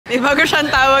May bago siyang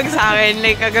tawag sa akin,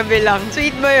 like kagabi lang.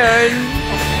 Sweet ba yun?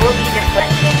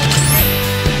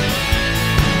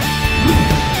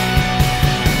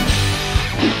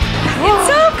 It's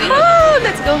so cold!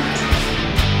 Let's go!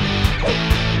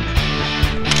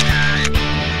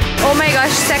 Oh my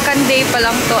gosh, second day pa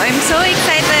lang to. I'm so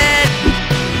excited!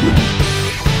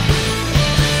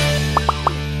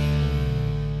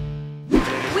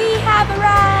 We have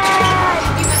arrived!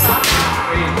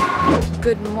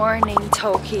 Good morning,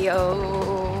 Tokyo!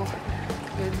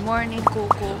 Good morning,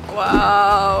 Kuko.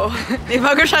 Wow! May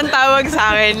bago siyang tawag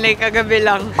sa akin, like kagabi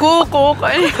lang. Kuko!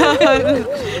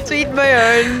 Sweet ba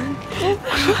yun?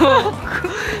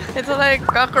 It's like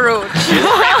cockroach.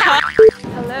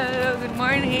 Hello, good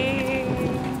morning!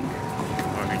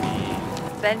 Morning!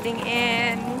 Blending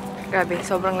in. Grabe,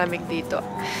 sobrang lamig dito.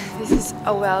 This is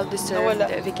a well-deserved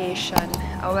vacation.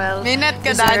 A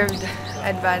well-deserved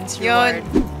advance reward.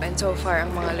 And so far,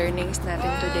 ang mga learnings natin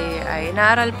today ay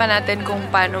naaral pa natin kung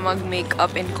paano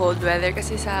mag-makeup in cold weather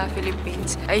kasi sa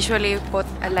Philippines, I usually put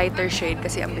a lighter shade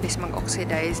kasi ang bilis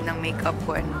mag-oxidize ng makeup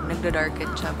ko and nagda-darken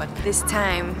siya. But this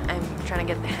time, I'm trying to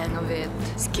get the hang of it.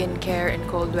 Skincare in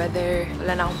cold weather.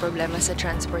 Wala na akong problema sa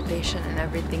transportation and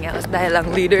everything else dahil ang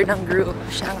leader ng group,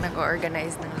 siya ang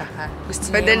nag-organize ng lahat.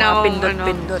 Gusto niya yung mga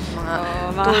pindot-pindot, mga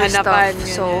hanapan.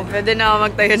 So, pwede na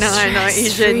ako magtayo ng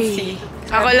agency.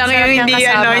 Ako lang yung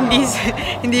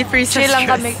hindi free sa stress.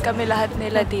 Chill lang kami lahat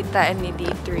nila tita and ni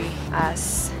D3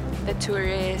 as the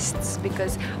tourists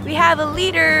because we have a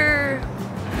leader.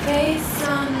 Face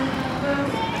on the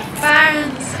fire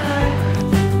and sky.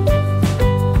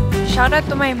 Shout out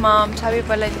to my mom. Sabi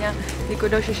pala niya, hindi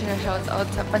ko daw siya sinashout out.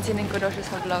 Pansinin ko daw siya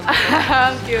sa vlog.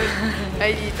 Ang cute.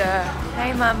 Hi, tita.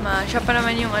 Hi, mama. Siya pa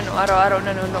naman yung araw-araw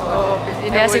nanonood.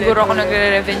 Kaya siguro ako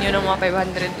nagre-revenue ng mga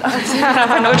 500 lang. Kasi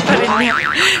nakapanood pa rin niya.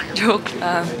 Joke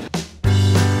lang.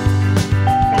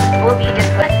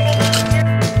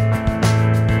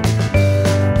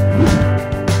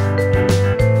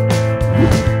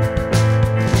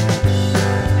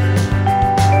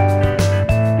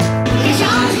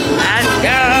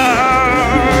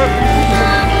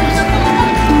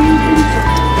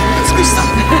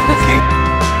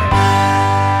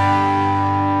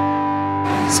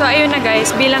 So ayun na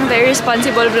guys, bilang the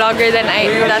irresponsible vlogger that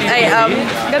I am.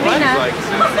 Gabi na.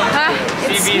 Ha?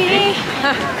 It's me.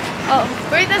 Oh.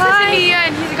 Wait, that's si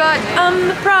Lian. He's got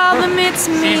the problem, it's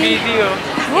me.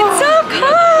 It's so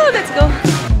cold! Let's go.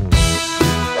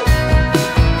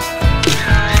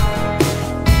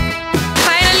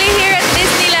 Finally here at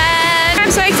Disneyland.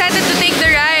 I'm so excited to take the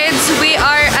rides. We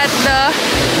are at the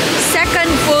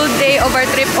second full day of our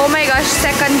trip. Oh my gosh,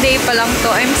 second day pa lang to.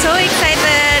 I'm so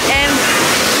excited and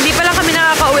hindi pa lang kami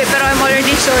nakaka-uwi pero I'm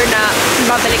already sure na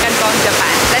babalikan ko ang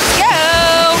Japan. Let's go!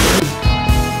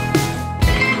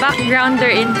 Backgrounder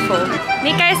info.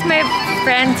 Nika is my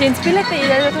friend since pila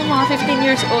tayo ito mga 15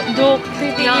 years old.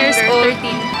 15 years old. 13.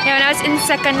 Yeah, when I was in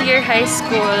second year high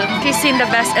school, she's seen the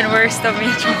best and worst of me.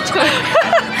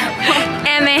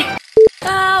 Eme.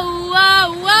 Oh, wow,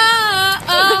 wow,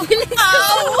 oh, oh,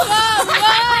 wow,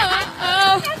 wow,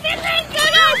 oh.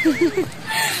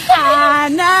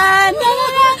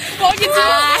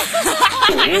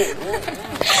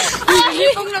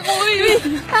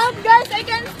 Help guys, I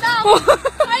can't stop.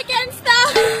 I can't stop.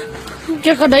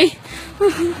 Kaya ka day?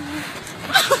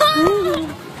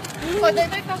 Oh, day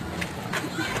ka.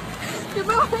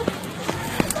 Diba?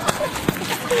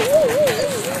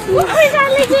 Uy,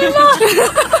 naligay mo.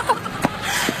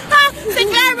 Ha? Si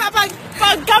Clare,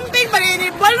 pag-camping,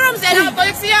 ballroom siya,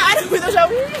 nakapalik siya, ano mo ito siya?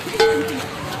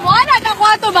 Mwana ka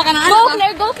kwato, baka na ano? Go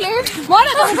Clare, go Clare.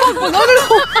 Mwana ka kwato,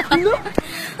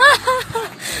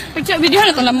 picture video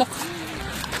na ito lamok.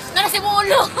 Nasa mo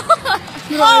ulo.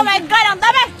 Oh my God, ang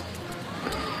dami!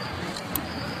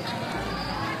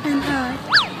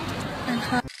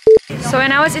 So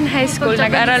when I was in high school,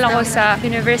 nag-aral ako sa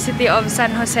University of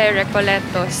San Jose,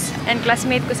 Recoletos. And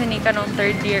classmate ko si Nika noong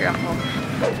third year ako.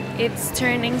 It's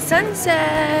turning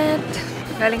sunset!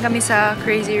 Galing kami sa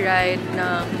crazy ride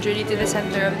ng Journey to the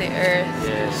Center of the Earth.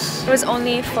 Yes. It was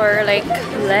only for like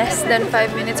less than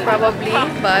 5 minutes probably,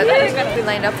 but we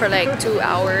lined up for like 2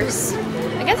 hours.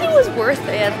 I guess it was worth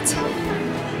it.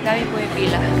 Dami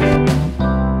pumipila.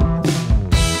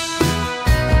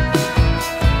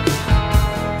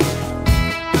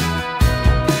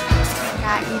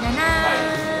 Kain na na!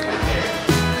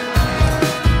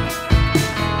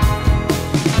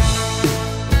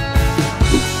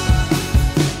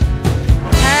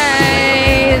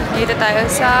 Dito tayo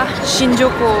sa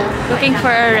Shinjuku, looking for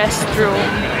a restroom.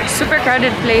 Super crowded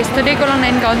place. Today ko lang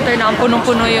na-encounter na ang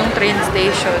punong-puno yung train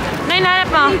station. Nainhanap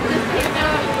mo?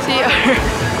 CR.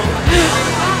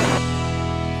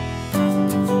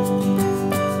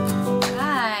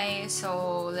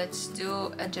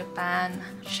 a Japan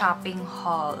shopping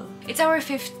haul. It's our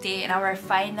 5th day and our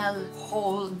final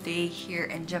whole day here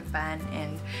in Japan.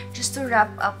 And just to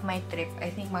wrap up my trip, I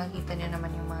think makikita nyo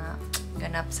naman yung mga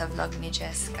ganap sa vlog ni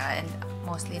Jessica. And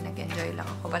mostly nag-enjoy lang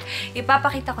ako. But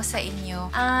ipapakita ko sa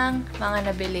inyo ang mga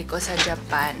nabili ko sa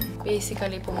Japan.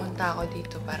 Basically, pumunta ako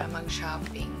dito para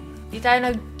mag-shopping. Di tayo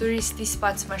nag-touristy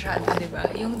spots masyado, diba?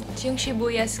 Yung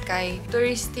Shibuya Sky,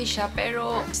 touristy siya,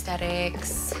 pero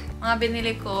Starex. Mga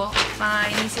binili ko, mga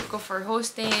inisip ko for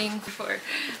hosting, for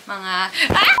mga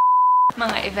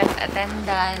event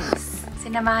attendance.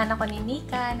 Sinamahan ako ni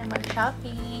Nika na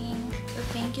mag-shopping. So,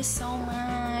 thank you so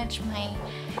much, my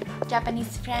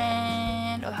Japanese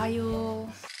friend.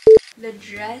 Ohayo. The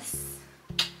dress.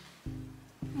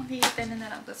 Makikita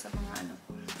na lang to sa mga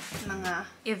mga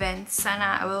events.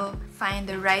 Sana I will find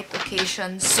the right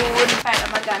occasion soon para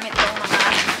magamit yung mga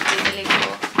binili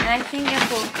ko. And I think it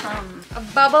will come. A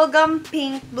bubblegum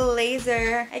pink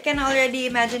blazer. I can already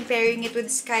imagine pairing it with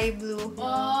sky blue.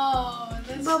 Oh,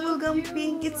 that's bubblegum so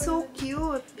pink. It's so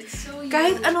cute. It's so cute.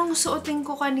 Kahit anong suotin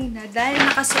ko kanina, dahil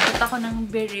nakasuot ako ng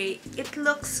beret, it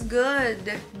looks good.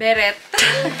 Beret.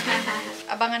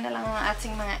 Abangan na lang ang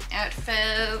ating mga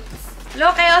outfits.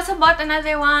 Look, I also bought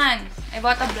another one. I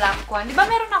bought a black one. Di ba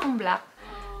meron akong black?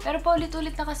 Pero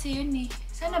paulit-ulit na kasi yun eh.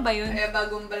 Sana ba yun? Kaya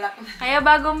bagong black na. Kaya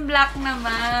bagong black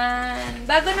naman.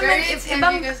 Bago naman, Very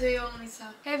ibang... heavy kasi yung isa.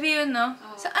 Heavy yun, no?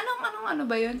 Oh. So, ano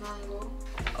ba yun? Mango.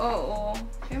 Oo.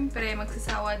 Siyempre,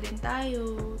 magsasawa din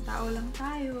tayo. Tao lang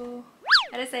tayo.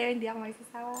 Para sa'yo, hindi ako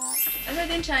magsasawa. Ano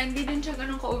din siya, hindi din siya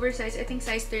ganun ka-oversize. I think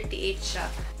size 38 siya.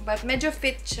 But medyo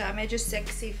fit siya. Medyo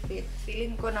sexy fit.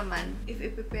 Feeling ko naman, if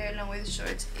i-prepare lang with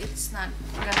shorts, it's not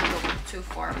gonna look too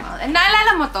formal. And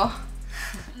naalala mo to?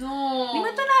 No. Di mo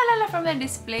ito naalala from the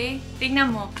display?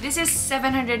 Tingnan mo. This is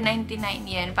 799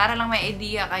 yen. Para lang may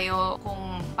idea kayo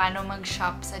kung paano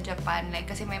mag-shop sa Japan.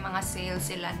 Like, kasi may mga sales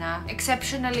sila na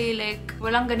exceptionally, like,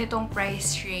 walang ganitong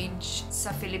price range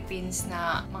sa Philippines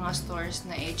na mga stores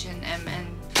na H&M and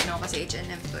kasi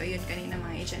H&M to. Yun, kanina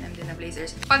mga H&M din na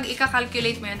blazers. Pag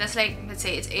ika-calculate mo yun, that's like, let's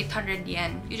say, it's 800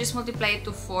 yen. You just multiply it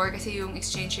to 4 kasi yung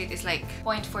exchange rate is like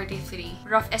 0.43.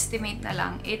 Rough estimate na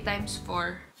lang. 8 times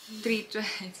 4. 32.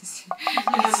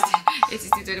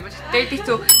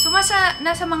 So,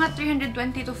 nasa mga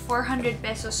 320 to 400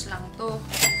 pesos lang to.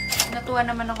 Natuwa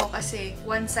naman ako kasi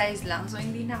one size lang. So,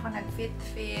 hindi na ako nag-fit.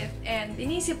 And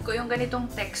inisip ko yung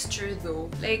ganitong texture though.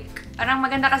 Like, parang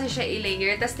maganda kasi siya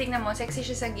i-layer. Tapos tingnan mo, sexy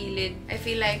siya sa gilid. I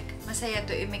feel like masaya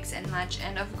to i-mix and match.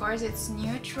 And of course, it's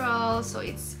neutral. So,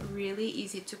 it's really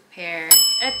easy to pair.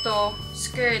 Ito,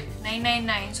 skirt,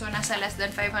 999. So, nasa less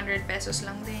than 500 pesos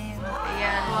lang din.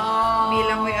 Ayan. Wow.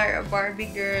 Bilang we are a Barbie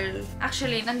girl.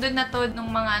 Actually, nandun na to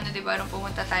nung mga diba, nung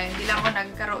pumunta tayo. Hindi lang ako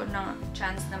nagkaroon ng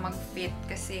chance na mag-fit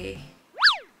kasi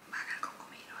bagal kong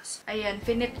kumilos. Ayan,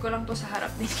 finit ko lang to sa harap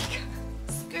ni Nika.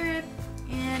 Skirt.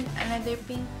 And another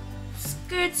pink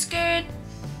skirt.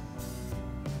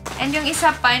 And yung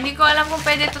isa pa, hindi ko alam kung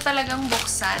pwede to talagang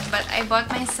buksan. But I bought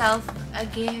myself a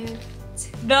gift.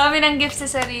 Dami ng gifts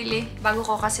sa sarili. Bago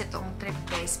ko kasi tong trip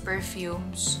guys,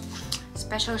 perfumes.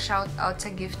 Special shout out sa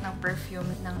gift ng perfume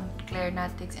ng Clare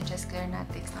and just Clare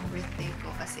ng birthday ko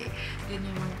kasi yun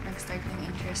yung nag-start yung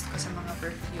interest ko sa mga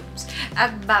perfumes.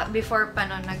 At before pa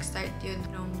nun, nag-start yun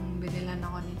nung binilan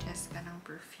ako ni Jessica ng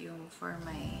perfume for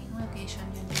my occasion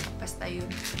yun. Basta yun.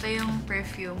 Ito yung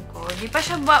perfume ko. Di pa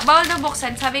siya bawal na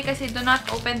buksan. Sabi kasi do not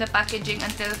open the packaging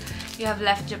until you have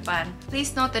left Japan.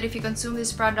 Please note that if you consume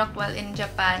this product while in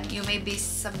Japan, you may be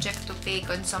subject to pay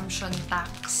consumption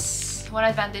tax. One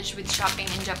advantage with shopping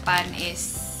in Japan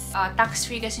is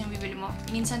tax-free kasi yung bibili mo.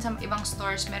 Minsan sa ibang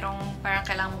stores, merong parang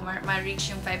kailangan mo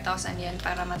ma-reach yung 5,000 yen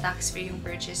para ma-tax-free yung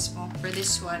purchase mo. For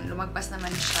this one, lumagpas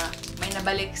naman siya. May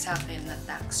nabalik sa akin na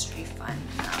tax refund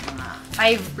na mga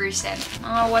 5%.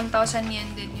 Mga 1,000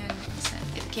 yen din yun.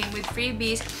 It came with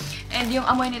freebies. And yung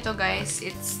amoy nito guys,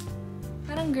 it's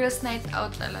parang girls' night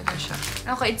out talaga siya.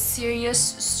 Okay, it's serious,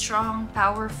 strong,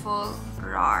 powerful,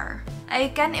 rar. I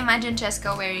can imagine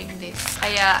Cheska wearing this.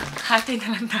 Kaya, hati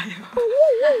na lang tayo.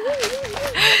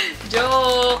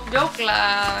 Joke! Joke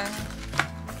lang!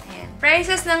 Ayan.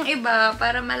 Prices ng iba,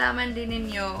 para malaman din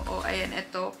ninyo. O, ayan,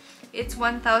 ito. It's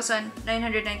 1,999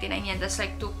 yen. That's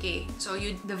like 2K. So,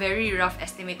 the very rough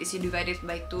estimate is you divide it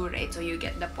by 2, right? So, you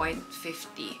get the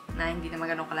 0.50 na hindi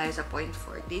naman ganun kalayo sa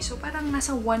 0.40. So, parang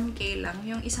nasa 1K lang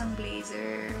yung isang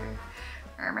blazer.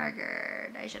 Oh my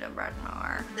god, I should have brought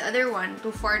more. The other one,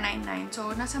 2,499.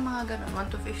 So, nasa mga ganun,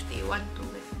 1,250,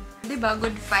 1,250. Diba?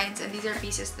 Good finds. And these are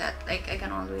pieces that like I can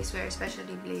always wear,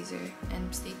 especially blazer and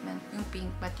statement. Yung pink,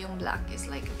 but yung black is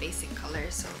like a basic color.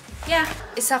 So, yeah.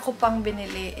 Isa ko pang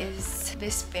binili is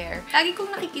this pair. Lagi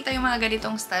kong nakikita yung mga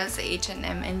ganitong style sa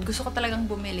H&M and gusto ko talagang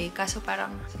bumili. Kaso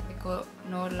parang sabi ko,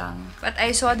 no lang. But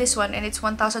I saw this one and it's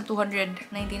 1,299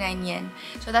 yen.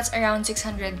 So that's around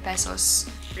 600 pesos,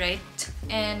 right?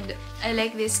 And I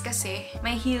like this kasi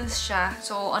may heels siya.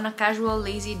 So on a casual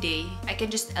lazy day, I can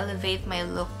just elevate my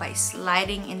look by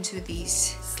sliding into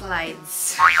these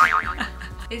slides.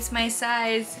 It's my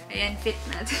size. Ayan, fit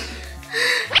natin.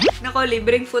 Nako,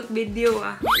 libreng foot video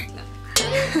ah.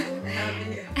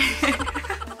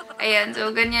 Ayan,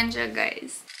 so ganyan siya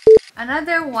guys.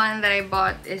 Another one that I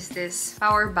bought is this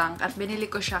power bank at binili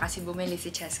ko siya kasi bumili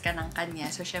si Cheska ng kanya.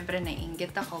 So, syempre,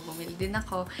 naiinggit ako. Bumili din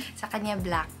ako sa kanya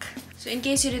black. So, in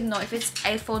case you didn't know, if it's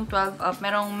iPhone 12 up,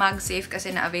 merong MagSafe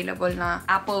kasi na available na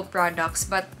Apple products.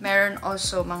 But, meron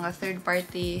also mga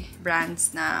third-party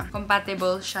brands na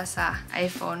compatible siya sa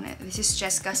iPhone. This is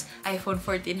Cheska's iPhone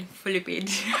 14 fully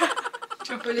paid.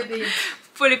 Fully paid.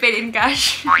 Fully paid in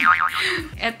cash.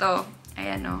 Eto.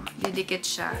 Ayan o, didikit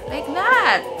siya. Like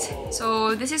that!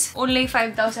 So, this is only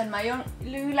 5,000 ma. Yung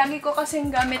lagi ko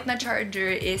kasing gamit na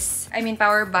charger is,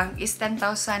 power bank is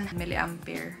 10,000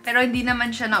 milliampere. Pero hindi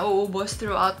naman siya nauubos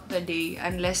throughout the day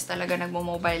unless talaga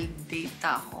nagmo-mobile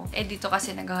data ako. Eh, dito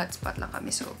kasi nag-hotspot lang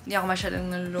kami. So, hindi ako masyadong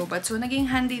nalulubat. So,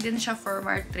 naging handy din siya for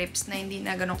our trips na hindi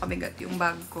na ganun kabigat yung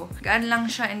bag ko. Gaan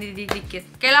lang siya, hindi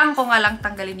didikit. Kailangan ko nga lang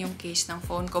tanggalin yung case ng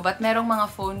phone ko. But merong mga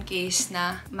phone case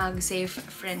na MagSafe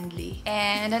friendly.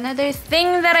 And another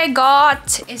thing that I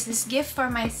got is this gift for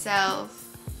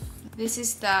myself. This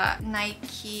is the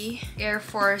Nike Air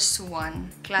Force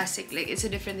 1 Classic. Like, it's a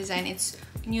different design. It's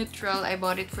neutral. I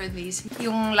bought it for these.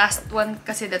 Yung last one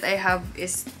kasi that I have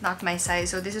is not my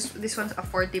size. So this one's a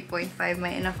 40.5.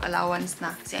 May enough allowance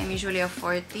na. Kasi I'm usually a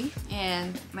 40.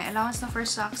 And may allowance na for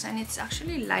socks. And it's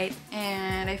actually light.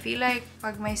 And I feel like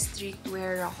pag may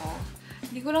streetwear ako,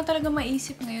 hindi ko lang talaga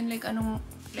maisip ngayon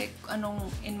anong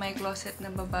in my closet na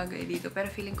babagay dito.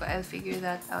 Pero feeling ko I'll figure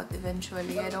that out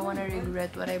eventually. I don't wanna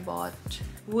regret what I bought.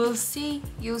 We'll see.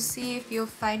 You'll see. If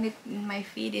you'll find it in my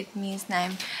feed, it means na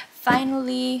I'm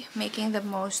finally making the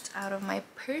most out of my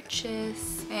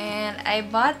purchase. And I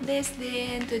bought this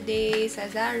din today sa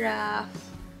Zara.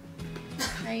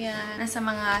 Ayan. Nasa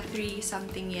mga 3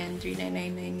 something yen,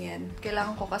 3,999 yen.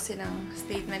 Kailangan ko kasi ng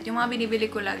statement. Yung mga binibili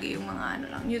ko lagi, yung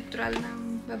mga neutral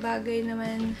ng babagay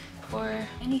naman for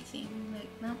anything. Like,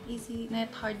 not easy,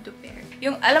 not hard to pair.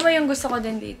 Alam mo yung gusto ko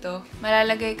din dito,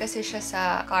 malalagay kasi siya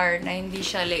sa car na hindi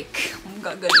siya like,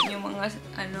 gagaling yung mga,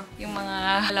 yung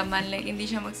mga laman, like, hindi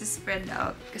siya magsispread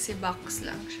out kasi box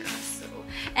lang siya. So,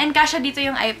 and kasha dito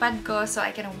yung iPad ko, so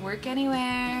I can work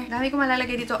anywhere. Dami ko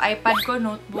malalagay dito, iPad ko,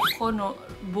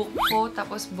 notebook ko,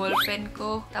 tapos ballpen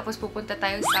ko, tapos pupunta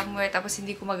tayo somewhere, tapos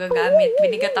hindi ko magagamit.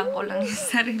 Binigatan ko lang yung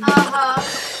sarili.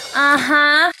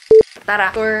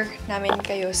 Tara, tour namin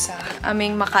kayo sa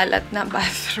aming makalat na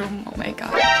bathroom. Oh my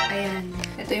God. Ayan.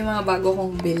 Ito yung mga bago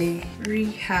kong bili.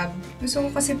 Rehab. Gusto ko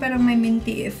kasi parang may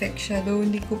minty effect siya. Though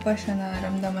hindi ko pa siya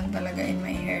naramdaman talaga in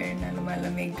my hair na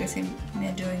lumalamig kasi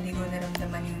medyo hindi ko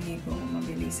naramdaman yung hindi ko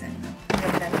mabilisan. Ang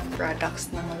ganda ng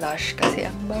products ng Lush kasi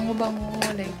ang bango-bango.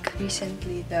 Like,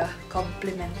 recently, the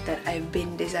compliment that I've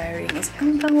been desiring is,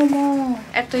 ang bango mo!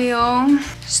 Ito yung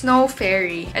Snow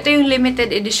Fairy. Ito yung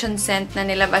limited edition scent na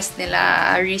nilabas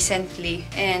nila recently.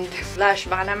 And Lush,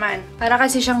 baka naman. Para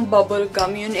kasi siyang bubble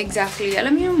gum. Yun exactly.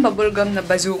 Alam mo yung bubble gum na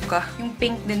bazooka? Yung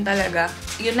pink din talaga.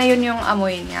 Yun na yun yung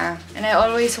amoy niya. And I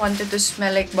always wanted to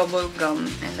smell like bubble gum.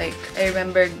 And like, I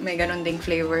remember may ganun ding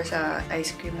flavor sa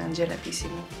ice cream ng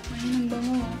Gelatissimo. Ay, ang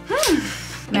bango.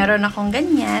 Meron akong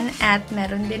ganyan at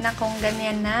meron din akong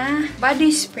ganyan na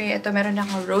body spray. Ito, meron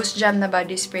akong rose jam na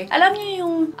body spray. Alam niyo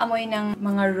yung amoy ng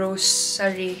mga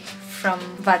rosary from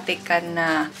Vatican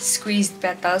na squeezed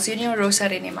petals. Yun yung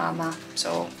rosary ni Mama.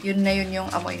 So, yun na yun yung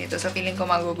amoy nito. So, feeling ko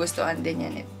magugustuhan din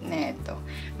yan na ito.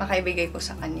 Makaibigay ko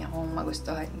sa kanya kung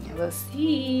magustuhan niya. We'll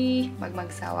see.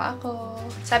 Magsawa ako.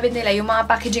 Sabi nila, yung mga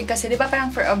packaging kasi, di ba parang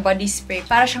for a body spray,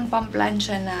 para siyang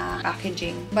pamplansya na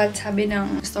packaging. But sabi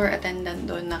ng store attendant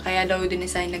doon na kaya daw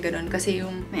dinesign na ganun kasi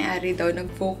yung may-ari daw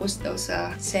nag-focus daw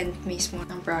sa scent mismo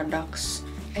ng products.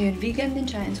 Ayun, vegan din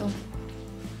siya. And so,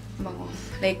 bango.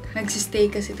 Like, nagsistay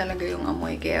kasi talaga yung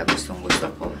amoy kaya gustong-gusto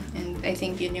ko. And I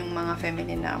think yun yung mga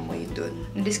feminine na amoy dun.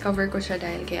 Na-discover ko siya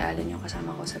dahil kay Alan yung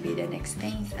kasama ko sa Bida Next.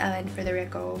 Thanks, Alan, for the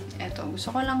reco. Eto, gusto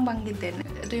ko lang banggitin.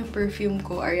 Ito yung perfume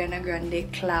ko, Ariana Grande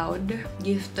Cloud.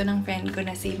 Gift to ng friend ko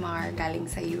na si Mar, galing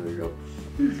sa Europe.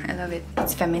 I love it.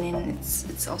 It's feminine.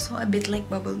 It's also a bit like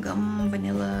bubblegum,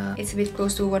 vanilla. It's a bit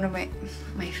close to one of my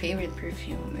favorite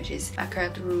perfume, which is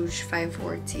Baccarat Rouge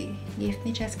 540. Gift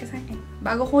ni Jessica sa akin.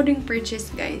 Bago ko ding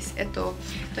purchase, guys. Ito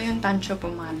yung Tancho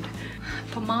pomade.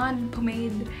 Pomade.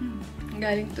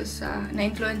 Galing to sa...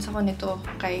 Na-influence ako nito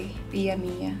kay Pia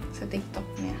Mia sa TikTok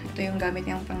niya. Ito yung gamit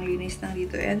niyang panglinis ng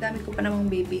dito. Eh, ang dami ko pa namang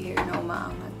baby hair na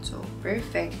umaangat. So,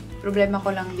 perfect. Problema ko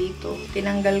lang dito.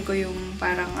 Tinanggal ko yung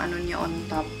parang ano niya on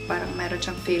top. Parang meron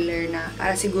siyang filler na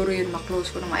para siguro yun maklose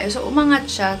ko na maayos. So, umangat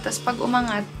siya. Tapos pag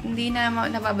umangat, hindi na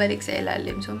nababalik sa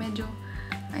ilalim. So, medyo...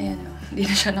 Ayan o. Hindi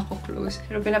na siya nakuklose.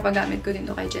 Pero pinapagamit ko din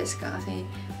to kay Jessica kasi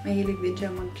mahilig din siya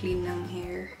mag-clean ng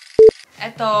hair.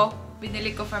 Ito,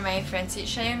 binili ko for my friends.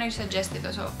 Siya yung nag-suggest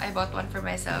ito. So, I bought one for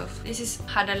myself. This is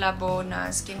Hada Labo na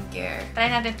skincare.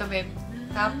 Try natin to, babe.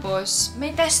 Tapos,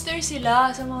 may tester sila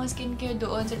sa mga skincare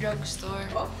doon sa drugstore.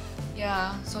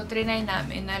 Yeah. So, trinay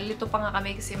namin. Nalito pa nga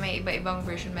kami kasi may iba-ibang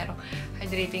version. Merong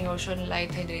hydrating lotion, light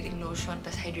hydrating lotion,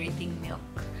 tas hydrating milk.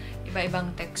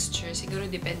 Iba-ibang texture. Siguro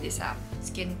depende sa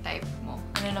skin type mo.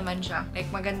 Ano naman siya?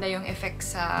 Like, maganda yung effect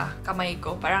sa kamay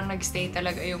ko. Parang nag-stay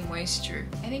talaga yung moisture.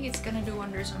 I think it's gonna do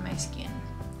wonders on my skin.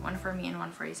 One for me and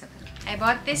one for Isabel. I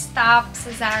bought this top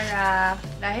sa Zara.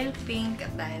 Dahil pink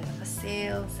at dahil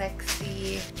naka-sale.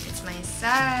 Sexy. It's my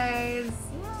size.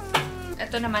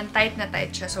 Ito naman, tight na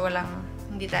tight siya. So,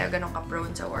 hindi tayo ganun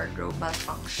ka-prone sa wardrobe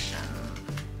malfunction.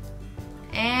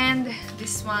 And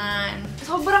this one,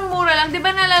 sobrang mura lang. Di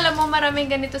ba naalala mo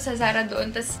maraming ganito sa Zara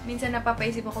doon? Tapos minsan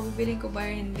napapaisip ako, bibiling ko ba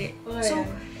or hindi. So,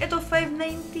 ito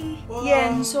 590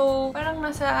 yen. So, parang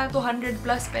nasa 200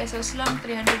 plus pesos lang,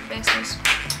 300 pesos.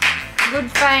 Good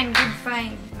find, good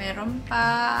find. Meron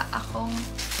pa akong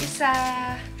isa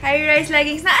high-rise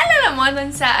leggings na alala mo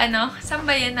dun sa saan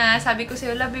ba yun na sabi ko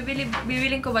sa'yo,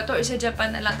 bibiling ko ba to or sa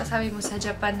Japan na lang? Tapos sabi mo, sa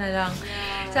Japan na lang.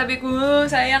 Yeah. Sabi ko,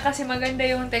 sayang kasi maganda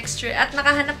yung texture. At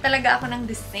nakahanap talaga ako ng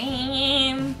the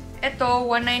same. Ito,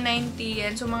 1,990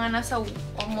 yan. So, mga nasa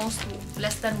almost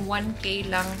less than 1K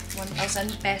lang.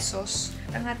 1,000 pesos.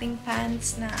 Ang ating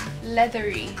pants na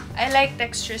leathery. I like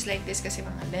textures like this kasi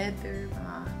mga leather,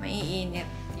 mga maiinit.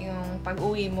 Yung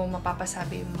pag-uwi mo,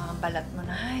 mapapasabi yung mga balat mo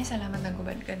na, ay, salamat,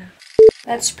 nagubad ka na.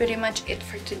 That's pretty much it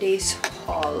for today's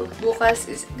haul. Bukas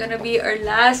is gonna be our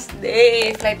last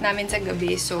day. Flight namin sa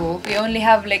gabi, so we only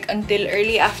have like until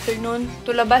early afternoon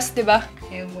to labas, diba?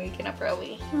 I'm waking up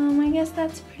early. I guess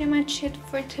that's pretty much it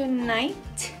for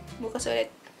tonight. Bukas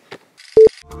ulit.